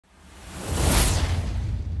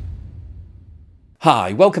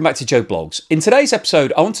Hi, welcome back to Joe Blogs. In today's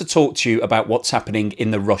episode, I want to talk to you about what's happening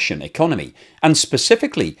in the Russian economy, and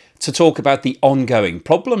specifically to talk about the ongoing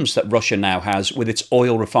problems that Russia now has with its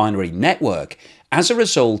oil refinery network as a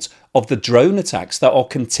result of the drone attacks that are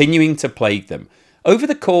continuing to plague them. Over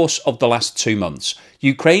the course of the last 2 months,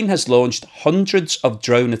 Ukraine has launched hundreds of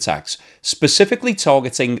drone attacks, specifically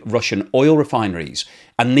targeting Russian oil refineries,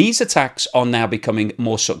 and these attacks are now becoming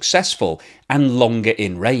more successful and longer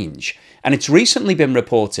in range. And it's recently been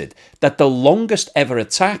reported that the longest ever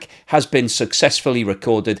attack has been successfully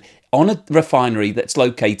recorded on a refinery that's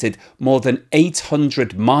located more than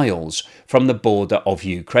 800 miles from the border of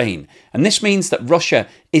Ukraine. And this means that Russia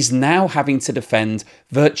is now having to defend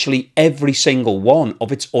virtually every single one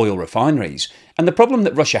of its oil refineries. And the problem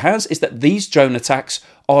that Russia has is that these drone attacks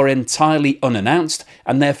are entirely unannounced,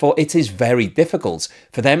 and therefore it is very difficult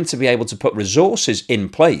for them to be able to put resources in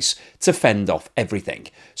place to fend off everything.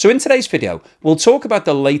 So in today's video, we'll talk about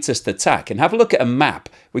the latest attack and have a look at a map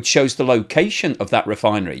which shows the location of that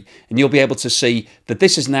refinery, and you'll be able to see that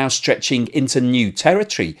this is now stretching into new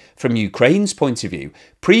territory from Ukraine's point of view.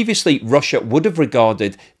 Previously, Russia would have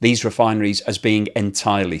regarded these refineries as being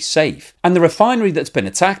entirely safe. And the refinery that's been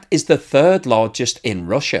attacked is the third largest in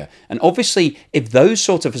Russia. And obviously, if those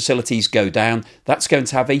sort of facilities go down, that's going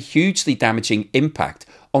to have a hugely damaging impact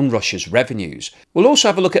on Russia's revenues. We'll also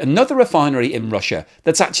have a look at another refinery in Russia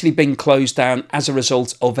that's actually been closed down as a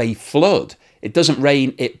result of a flood. It doesn't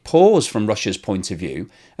rain, it pours from Russia's point of view,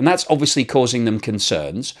 and that's obviously causing them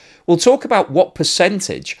concerns. We'll talk about what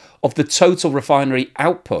percentage of the total refinery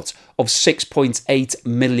output of 6.8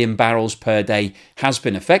 million barrels per day has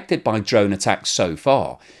been affected by drone attacks so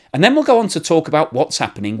far. And then we'll go on to talk about what's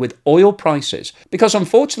happening with oil prices, because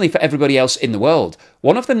unfortunately for everybody else in the world,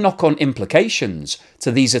 one of the knock-on implications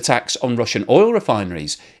to these attacks on Russian oil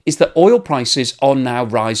refineries is that oil prices are now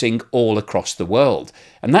rising all across the world.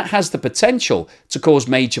 And that has the potential to cause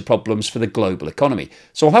major problems for the global economy.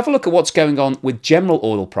 So I'll have a look at what's going on with general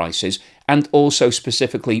oil prices and also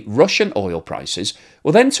specifically Russian oil prices.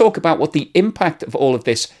 We'll then talk about what the impact of all of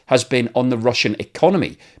this has been on the Russian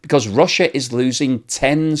economy, because Russia is losing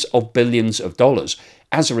tens of billions of dollars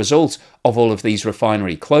as a result of all of these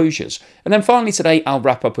refinery closures. And then finally today, I'll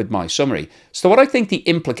wrap up with my summary. So what I think the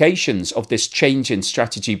implications of this change in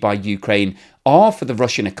strategy by Ukraine are for the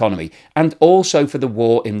Russian economy and also for the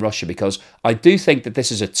war in Russia, because I do think that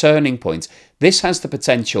this is a turning point. This has the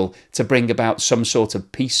potential to bring about some sort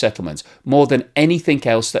of peace settlement more than anything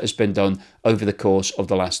else that has been done over the course of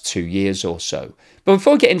the last 2 years or so. But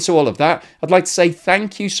before we get into all of that, I'd like to say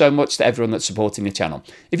thank you so much to everyone that's supporting the channel.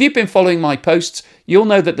 If you've been following my posts, you'll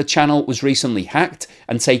know that the channel was recently hacked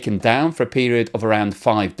and taken down for a period of around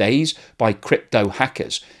 5 days by crypto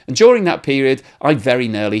hackers. And during that period, I very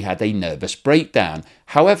nearly had a nervous breakdown.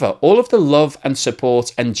 However, all of the love and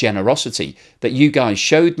support and generosity that you guys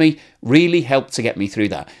showed me really helped to get me through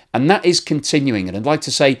that. And that is continuing. And I'd like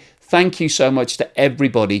to say thank you so much to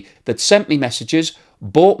everybody that sent me messages,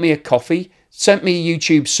 bought me a coffee, sent me a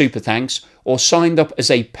YouTube super thanks, or signed up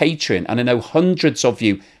as a patron. And I know hundreds of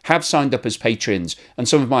you have signed up as patrons, and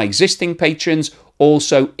some of my existing patrons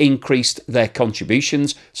also increased their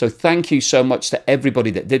contributions. So thank you so much to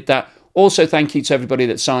everybody that did that. Also, thank you to everybody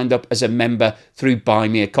that signed up as a member through Buy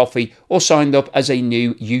Me a Coffee or signed up as a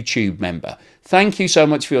new YouTube member. Thank you so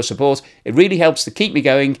much for your support. It really helps to keep me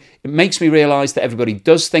going. It makes me realise that everybody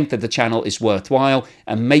does think that the channel is worthwhile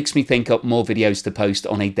and makes me think up more videos to post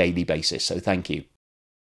on a daily basis. So thank you.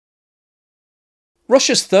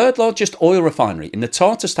 Russia's third largest oil refinery in the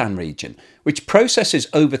Tatarstan region, which processes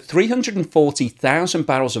over 340,000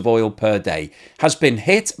 barrels of oil per day, has been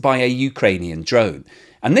hit by a Ukrainian drone.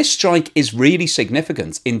 And this strike is really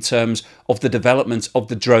significant in terms of the development of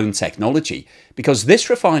the drone technology, because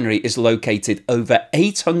this refinery is located over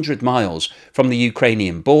 800 miles from the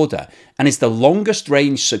Ukrainian border and is the longest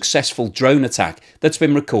range successful drone attack that's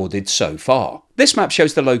been recorded so far. This map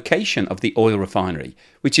shows the location of the oil refinery,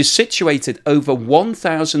 which is situated over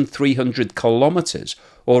 1,300 kilometres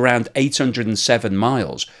or around 807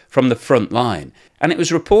 miles from the front line, and it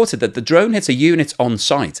was reported that the drone hit a unit on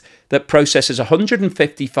site that processes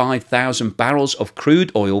 155,000 barrels of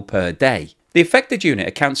crude oil per day. The affected unit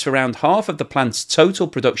accounts for around half of the plant's total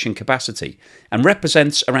production capacity and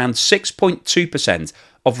represents around 6.2%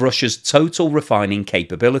 of Russia's total refining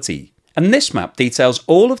capability. And this map details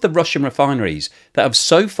all of the Russian refineries that have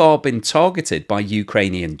so far been targeted by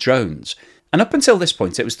Ukrainian drones. And up until this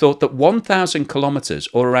point, it was thought that 1,000 kilometres,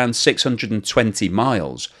 or around 620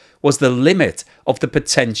 miles, was the limit of the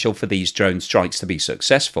potential for these drone strikes to be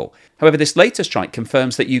successful. However, this latest strike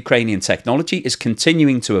confirms that Ukrainian technology is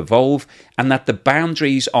continuing to evolve and that the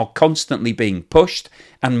boundaries are constantly being pushed,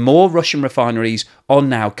 and more Russian refineries are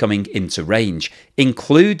now coming into range,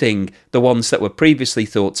 including the ones that were previously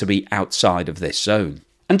thought to be outside of this zone.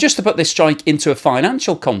 And just to put this strike into a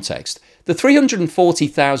financial context, the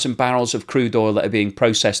 340,000 barrels of crude oil that are being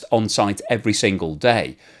processed on site every single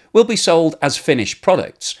day will be sold as finished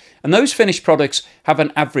products, and those finished products have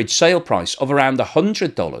an average sale price of around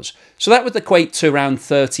 $100, so that would equate to around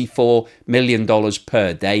 $34 million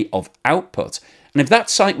per day of output. And if that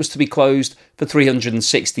site was to be closed for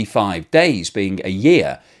 365 days, being a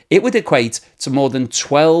year, it would equate to more than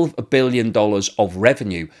 $12 billion of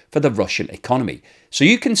revenue for the Russian economy. So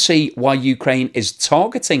you can see why Ukraine is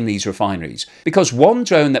targeting these refineries, because one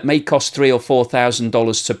drone that may cost $3,000 or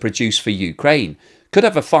 $4,000 to produce for Ukraine could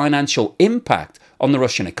have a financial impact on the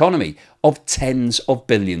Russian economy of tens of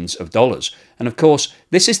billions of dollars. And of course,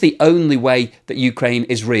 this is the only way that Ukraine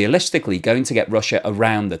is realistically going to get Russia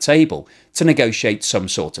around the table to negotiate some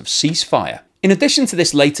sort of ceasefire. In addition to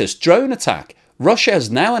this latest drone attack, Russia has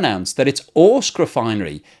now announced that its Orsk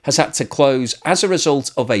refinery has had to close as a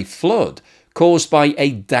result of a flood caused by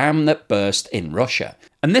a dam that burst in Russia.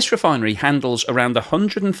 And this refinery handles around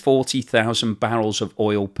 140,000 barrels of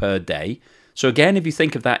oil per day. So again, if you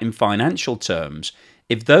think of that in financial terms,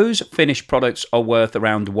 if those finished products are worth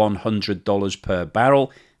around $100 per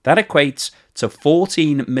barrel, that equates to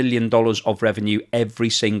 $14 million of revenue every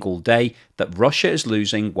single day that Russia is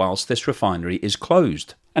losing whilst this refinery is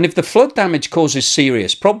closed. And if the flood damage causes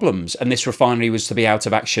serious problems and this refinery was to be out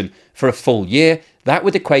of action for a full year, that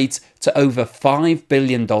would equate to over $5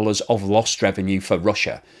 billion of lost revenue for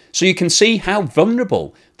Russia. So you can see how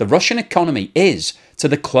vulnerable the Russian economy is to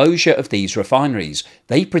the closure of these refineries.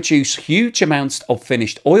 They produce huge amounts of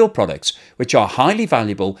finished oil products, which are highly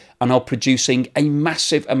valuable and are producing a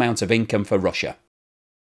massive amount of income for Russia.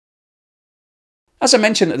 As I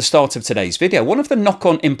mentioned at the start of today's video, one of the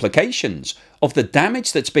knock-on implications of the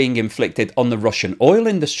damage that's being inflicted on the Russian oil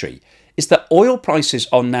industry is that oil prices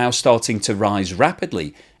are now starting to rise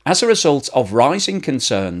rapidly as a result of rising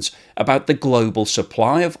concerns about the global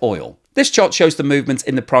supply of oil. This chart shows the movement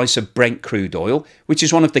in the price of Brent crude oil, which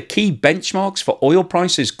is one of the key benchmarks for oil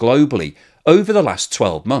prices globally over the last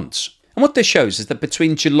 12 months. And what this shows is that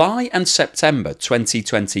between July and September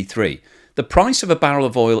 2023, the price of a barrel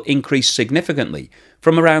of oil increased significantly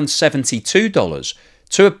from around $72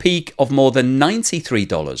 to a peak of more than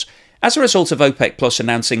 $93 as a result of OPEC Plus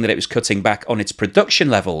announcing that it was cutting back on its production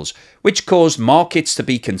levels, which caused markets to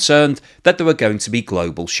be concerned that there were going to be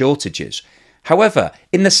global shortages. However,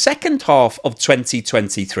 in the second half of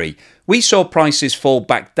 2023, we saw prices fall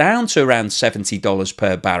back down to around $70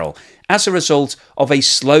 per barrel as a result of a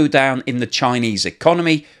slowdown in the Chinese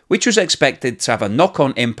economy, which was expected to have a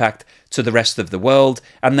knock-on impact to the rest of the world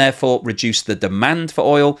and therefore reduce the demand for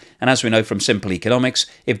oil. And as we know from simple economics,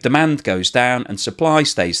 if demand goes down and supply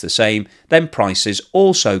stays the same, then prices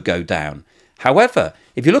also go down. However,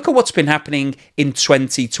 if you look at what's been happening in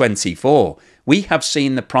 2024, we have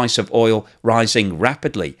seen the price of oil rising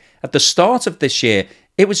rapidly. At the start of this year,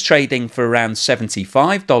 it was trading for around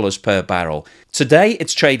 $75 per barrel. Today,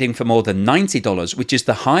 it's trading for more than $90, which is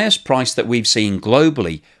the highest price that we've seen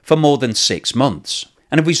globally for more than 6 months.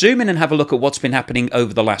 And if we zoom in and have a look at what's been happening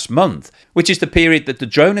over the last month, which is the period that the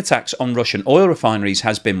drone attacks on Russian oil refineries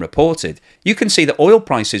has been reported, you can see that oil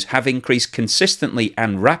prices have increased consistently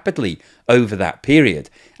and rapidly over that period.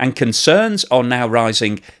 And concerns are now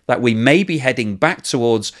rising that we may be heading back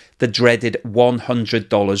towards the dreaded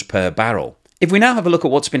 $100 per barrel. If we now have a look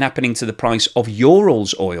at what's been happening to the price of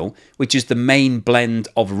Urals oil, which is the main blend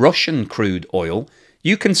of Russian crude oil,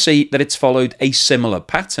 you can see that it's followed a similar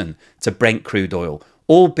pattern to Brent crude oil,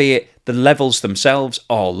 albeit the levels themselves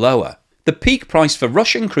are lower. The peak price for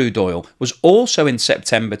Russian crude oil was also in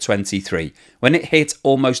September 23, when it hit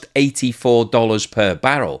almost $84 per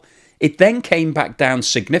barrel. It then came back down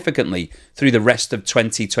significantly through the rest of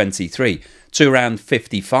 2023 to around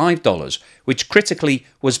 $55, which critically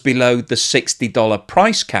was below the $60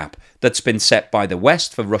 price cap that's been set by the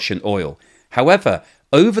West for Russian oil. However,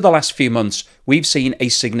 over the last few months, we've seen a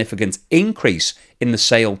significant increase in the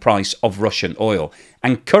sale price of Russian oil.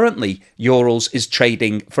 And currently, Urals is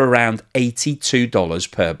trading for around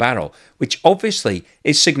 $82 per barrel, which obviously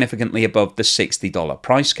is significantly above the $60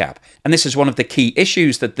 price cap. And this is one of the key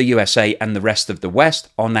issues that the USA and the rest of the West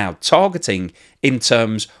are now targeting in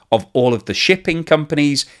terms of all of the shipping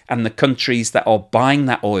companies and the countries that are buying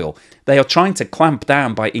that oil. They are trying to clamp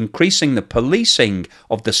down by increasing the policing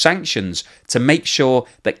of the sanctions to make sure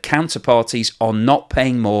that counterparties are not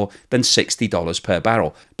paying more than $60 per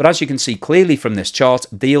barrel. But as you can see clearly from this chart,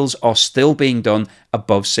 deals are still being done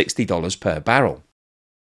above $60 per barrel.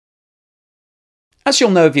 As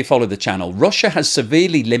you'll know if you follow the channel, Russia has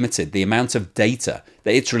severely limited the amount of data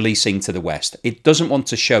that it's releasing to the West. It doesn't want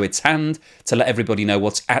to show its hand to let everybody know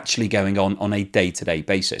what's actually going on a day-to-day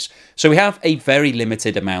basis. So we have a very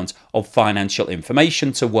limited amount of financial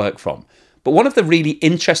information to work from. But one of the really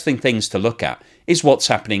interesting things to look at is what's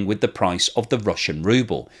happening with the price of the Russian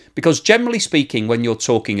ruble. Because generally speaking, when you're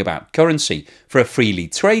talking about currency, for a freely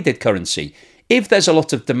traded currency, if there's a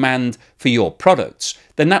lot of demand for your products,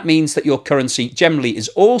 then that means that your currency generally is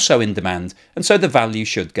also in demand, and so the value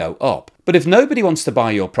should go up. But if nobody wants to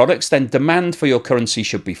buy your products, then demand for your currency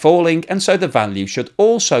should be falling, and so the value should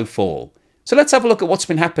also fall. So let's have a look at what's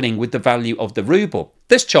been happening with the value of the ruble.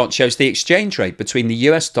 This chart shows the exchange rate between the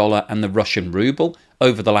US dollar and the Russian ruble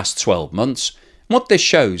over the last 12 months. And what this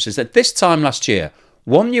shows is that this time last year,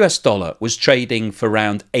 one US dollar was trading for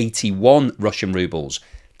around 81 Russian rubles.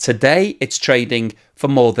 Today, it's trading for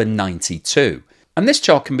more than 92. And this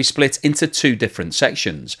chart can be split into two different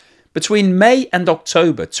sections. Between May and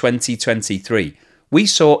October 2023, we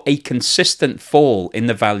saw a consistent fall in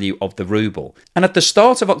the value of the ruble. And at the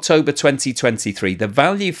start of October 2023, the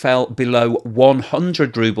value fell below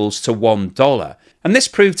 100 rubles to $1. And this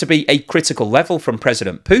proved to be a critical level from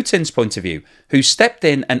President Putin's point of view, who stepped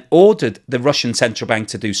in and ordered the Russian central bank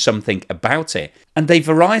to do something about it. And a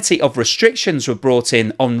variety of restrictions were brought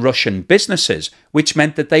in on Russian businesses, which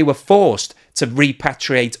meant that they were forced to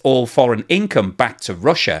repatriate all foreign income back to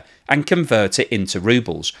Russia and convert it into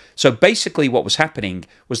rubles. So basically what was happening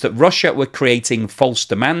was that Russia were creating false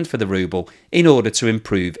demand for the ruble in order to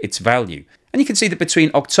improve its value. And you can see that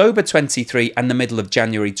between October 23 and the middle of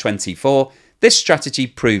January 24, this strategy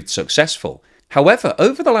proved successful. However,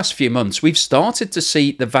 over the last few months, we've started to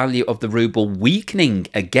see the value of the ruble weakening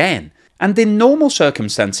again. And in normal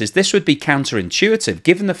circumstances, this would be counterintuitive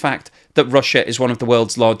given the fact that Russia is one of the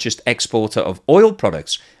world's largest exporter of oil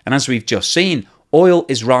products. And as we've just seen, oil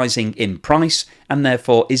is rising in price and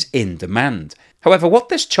therefore is in demand. However, what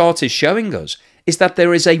this chart is showing us is that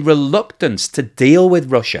there is a reluctance to deal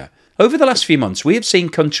with Russia. Over the last few months, we have seen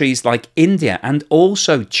countries like India and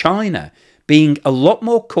also China being a lot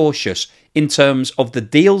more cautious in terms of the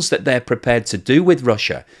deals that they're prepared to do with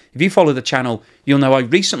Russia. If you follow the channel, you'll know I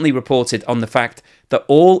recently reported on the fact that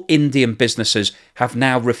all Indian businesses have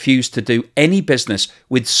now refused to do any business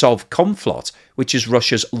with Sovcomflot, which is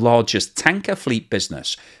Russia's largest tanker fleet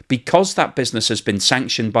business, because that business has been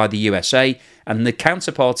sanctioned by the USA and the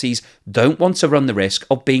counterparties don't want to run the risk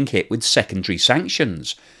of being hit with secondary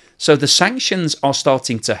sanctions. So the sanctions are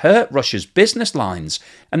starting to hurt Russia's business lines,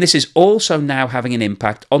 and this is also now having an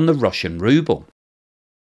impact on the Russian ruble.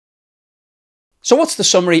 So what's the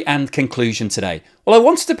summary and conclusion today? Well, I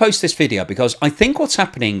wanted to post this video because I think what's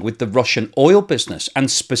happening with the Russian oil business,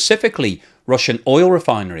 and specifically Russian oil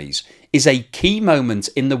refineries, is a key moment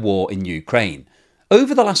in the war in Ukraine.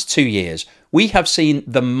 Over the last 2 years, we have seen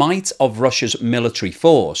the might of Russia's military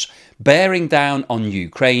force bearing down on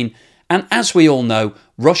Ukraine. And as we all know,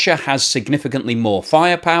 Russia has significantly more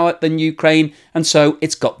firepower than Ukraine, and so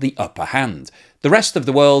it's got the upper hand. The rest of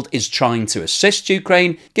the world is trying to assist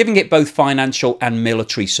Ukraine, giving it both financial and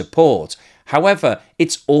military support. However,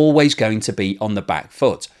 it's always going to be on the back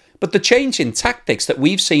foot. But the change in tactics that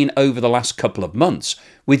we've seen over the last couple of months,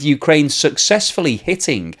 with Ukraine successfully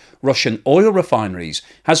hitting Russian oil refineries,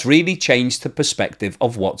 has really changed the perspective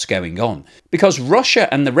of what's going on. Because Russia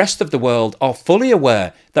and the rest of the world are fully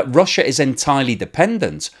aware that Russia is entirely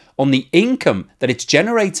dependent on the income that it's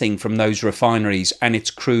generating from those refineries and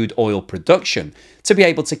its crude oil production to be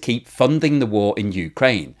able to keep funding the war in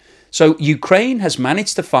Ukraine. So Ukraine has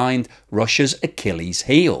managed to find Russia's Achilles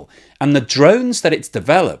heel, and the drones that it's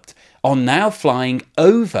developed are now flying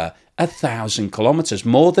over 1,000 kilometers,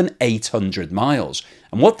 more than 800 miles.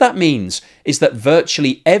 And what that means is that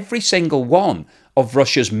virtually every single one of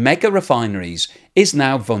Russia's mega refineries is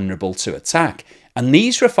now vulnerable to attack. And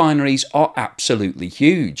these refineries are absolutely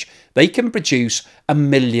huge. they can produce 1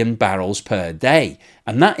 million barrels per day.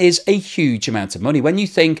 And that is a huge amount of money. When you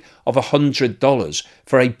think of $100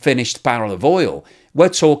 for a finished barrel of oil, we're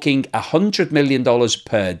talking $100 million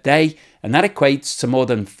per day, and that equates to more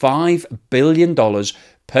than $5 billion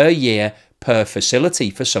per year per facility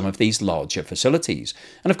for some of these larger facilities.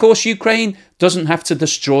 And of course, Ukraine doesn't have to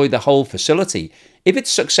destroy the whole facility. If it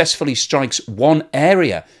successfully strikes one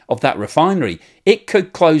area of that refinery, it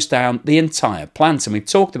could close down the entire plant. And we've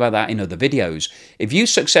talked about that in other videos. If you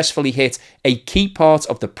successfully hit a key part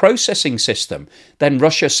of the processing system, then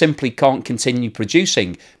Russia simply can't continue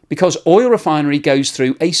producing, because oil refinery goes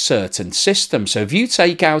through a certain system. So if you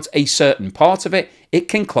take out a certain part of it, it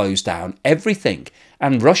can close down everything.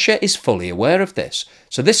 And Russia is fully aware of this.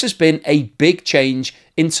 So this has been a big change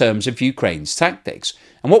in terms of Ukraine's tactics.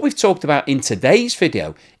 And what we've talked about in today's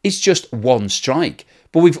video is just one strike.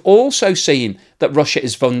 But we've also seen that Russia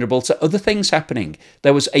is vulnerable to other things happening.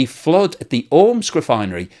 There was a flood at the Ormsk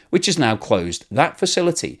refinery, which has now closed that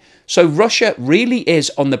facility. So Russia really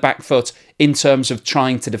is on the back foot in terms of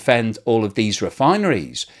trying to defend all of these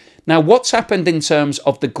refineries. Now, what's happened in terms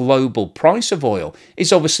of the global price of oil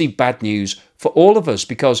is obviously bad news for all of us,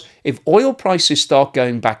 because if oil prices start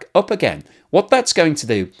going back up again, what that's going to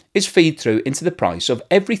do is feed through into the price of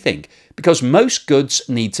everything, because most goods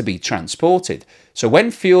need to be transported. So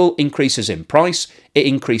when fuel increases in price, it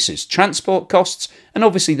increases transport costs and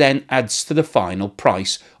obviously then adds to the final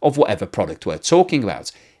price of whatever product we're talking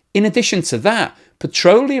about. In addition to that,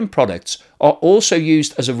 petroleum products are also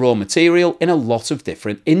used as a raw material in a lot of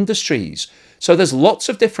different industries. So there's lots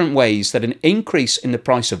of different ways that an increase in the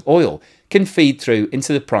price of oil can feed through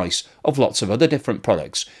into the price of lots of other different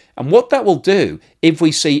products. And what that will do, if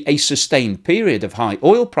we see a sustained period of high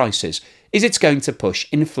oil prices, is it's going to push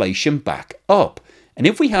inflation back up. And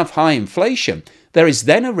if we have high inflation, there is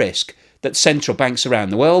then a risk that central banks around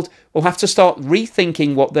the world will have to start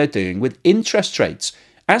rethinking what they're doing with interest rates.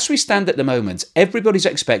 As we stand at the moment, everybody's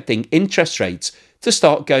expecting interest rates to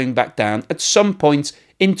start going back down at some point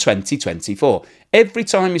in 2024. Every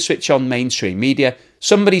time you switch on mainstream media,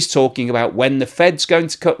 somebody's talking about when the Fed's going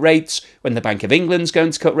to cut rates, when the Bank of England's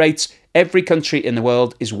going to cut rates. Every country in the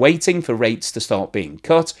world is waiting for rates to start being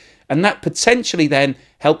cut, and that potentially then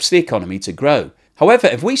helps the economy to grow. However,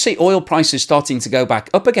 if we see oil prices starting to go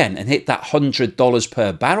back up again and hit that $100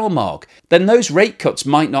 per barrel mark, then those rate cuts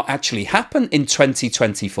might not actually happen in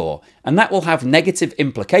 2024. And that will have negative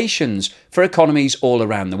implications for economies all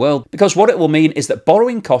around the world, because what it will mean is that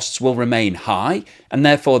borrowing costs will remain high, and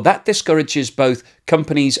therefore that discourages both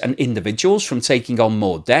companies and individuals from taking on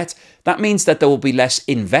more debt. That means that there will be less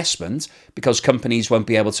investment because companies won't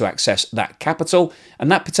be able to access that capital,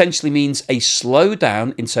 and that potentially means a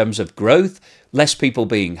slowdown in terms of growth, less people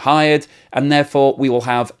being hired, and therefore we will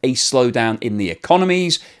have a slowdown in the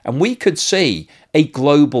economies, and we could see a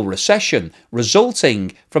global recession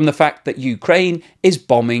resulting from the fact that Ukraine is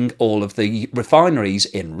bombing all of the refineries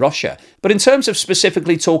in Russia. But in terms of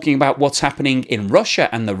specifically talking about what's happening in Russia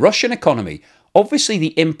and the Russian economy, obviously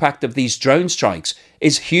the impact of these drone strikes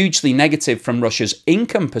is hugely negative from Russia's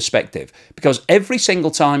income perspective, because every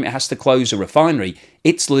single time it has to close a refinery,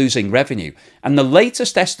 it's losing revenue. And the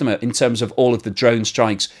latest estimate in terms of all of the drone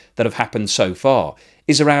strikes that have happened so far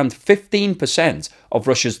is around 15% of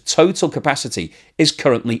Russia's total capacity is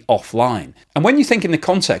currently offline. And when you think in the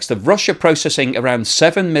context of Russia processing around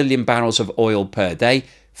 7 million barrels of oil per day,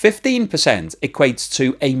 15% equates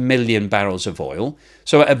to 1 million barrels of oil.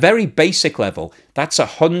 So at a very basic level, that's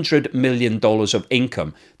 $100 million of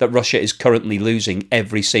income that Russia is currently losing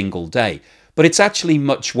every single day. But it's actually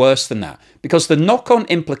much worse than that, because the knock-on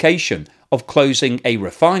implication of closing a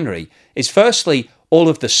refinery is, firstly, all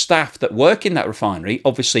of the staff that work in that refinery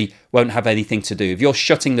obviously won't have anything to do. If you're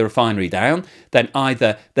shutting the refinery down, then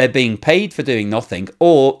either they're being paid for doing nothing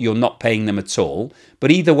or you're not paying them at all.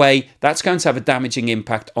 But either way, that's going to have a damaging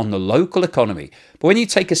impact on the local economy. But when you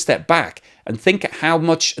take a step back and think how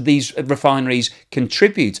much these refineries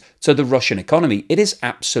contribute to the Russian economy, it is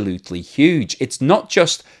absolutely huge. It's not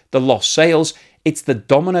just the lost sales, it's the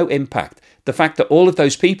domino impact. The fact that all of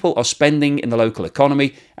those people are spending in the local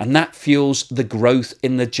economy, and that fuels the growth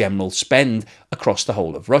in the general spend across the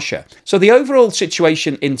whole of Russia. So the overall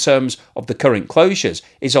situation in terms of the current closures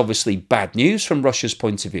is obviously bad news from Russia's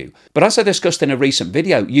point of view. But as I discussed in a recent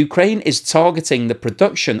video, Ukraine is targeting the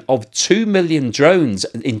production of 2 million drones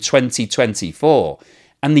in 2024.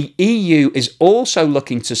 And the EU is also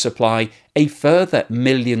looking to supply a further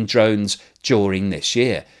million drones during this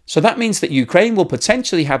year. So that means that Ukraine will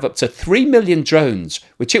potentially have up to 3 million drones,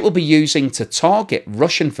 which it will be using to target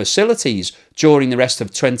Russian facilities during the rest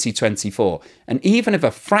of 2024. And even if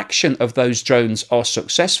a fraction of those drones are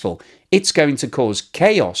successful, it's going to cause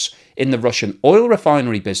chaos in the Russian oil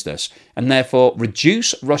refinery business and therefore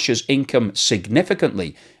reduce Russia's income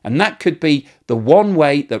significantly. And that could be the one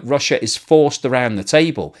way that Russia is forced around the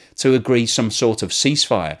table to agree some sort of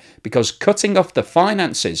ceasefire, because cutting off the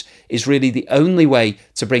finances is really the only way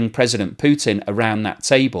to bring President Putin around that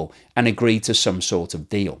table and agree to some sort of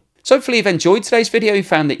deal. So hopefully you've enjoyed today's video, you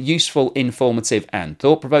found it useful, informative and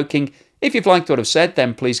thought-provoking. If you've liked what I've said,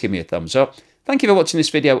 then please give me a thumbs up. Thank you for watching this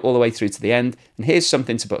video all the way through to the end, and here's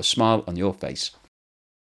something to put a smile on your face.